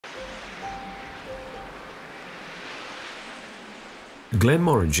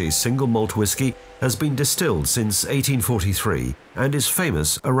Glenmorangie single malt whisky has been distilled since 1843 and is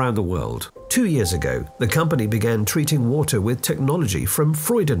famous around the world. 2 years ago, the company began treating water with technology from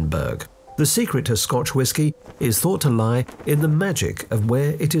Freudenberg. The secret to Scotch whisky is thought to lie in the magic of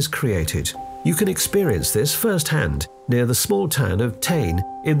where it is created. You can experience this firsthand near the small town of Tain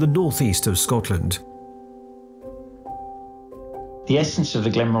in the northeast of Scotland. The essence of the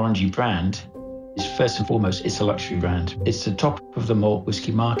Glenmorangie brand is first and foremost, it's a luxury brand. It's the top of the malt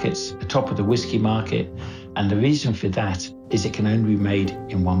whisky markets, the top of the whisky market, and the reason for that is it can only be made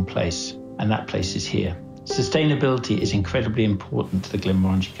in one place, and that place is here. Sustainability is incredibly important to the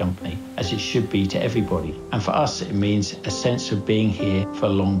Glenmorangie company, as it should be to everybody. And for us, it means a sense of being here for a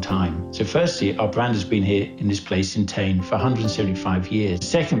long time. So firstly, our brand has been here in this place in Tain for 175 years.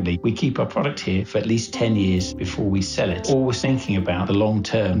 Secondly, we keep our product here for at least 10 years before we sell it. Always thinking about the long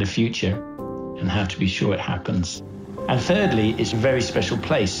term, the future, and how to be sure it happens. And thirdly, it's a very special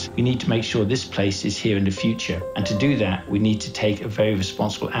place. We need to make sure this place is here in the future. And to do that, we need to take a very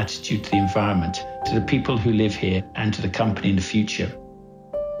responsible attitude to the environment, to the people who live here, and to the company in the future.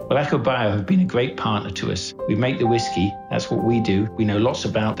 Well, Aquabio have been a great partner to us. We make the whiskey, that's what we do. We know lots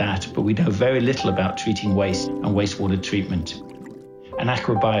about that, but we know very little about treating waste and wastewater treatment. And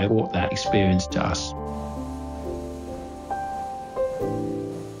Aquabio brought that experience to us.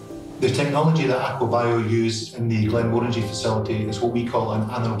 The technology that Aquabio use in the Glenmorangie facility is what we call an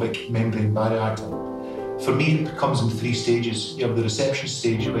anaerobic membrane bioreactor. For me, it comes in 3 stages. You have the reception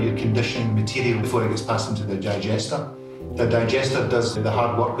stage where you're conditioning material before it gets passed into the digester. The digester does the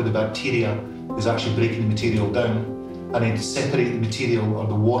hard work with the bacteria, is actually breaking the material down. And then to separate the material or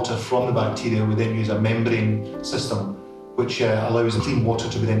the water from the bacteria, we then use a membrane system which allows clean water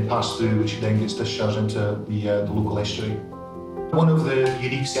to be then passed through, which then gets discharged into the local estuary. One of the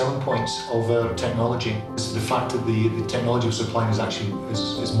unique selling points of our technology is the fact that the technology we're supplying is actually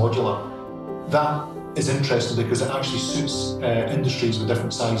is modular. That is interesting because it actually suits industries with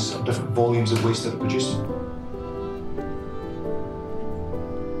different size or different volumes of waste that they're producing.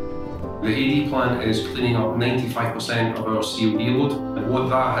 The AD plant is cleaning up 95% of our COD load, and what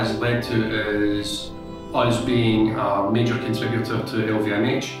that has led to is us being a major contributor to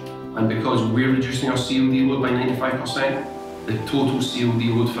LVMH, and because we're reducing our COD load by 95%, the total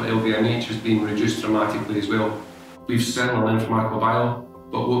COD load for LVMH has been reduced dramatically as well. We've certainly learned from Aquabio,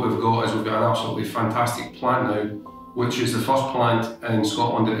 but what we've got is we've got an absolutely fantastic plant now, which is the first plant in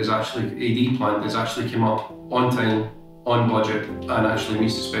Scotland that is actually, AD plant, that's actually come up on time, on budget, and actually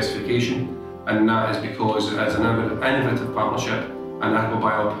meets the specification. And that is because it is an innovative partnership, and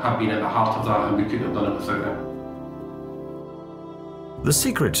Aquabio have been at the heart of that, and we couldn't have done it without them. The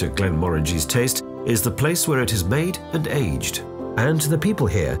secret to Glenmorangie's taste is the place where it is made and aged, and the people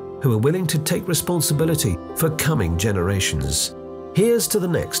here who are willing to take responsibility for coming generations. Here's to the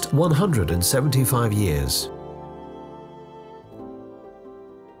next 175 years.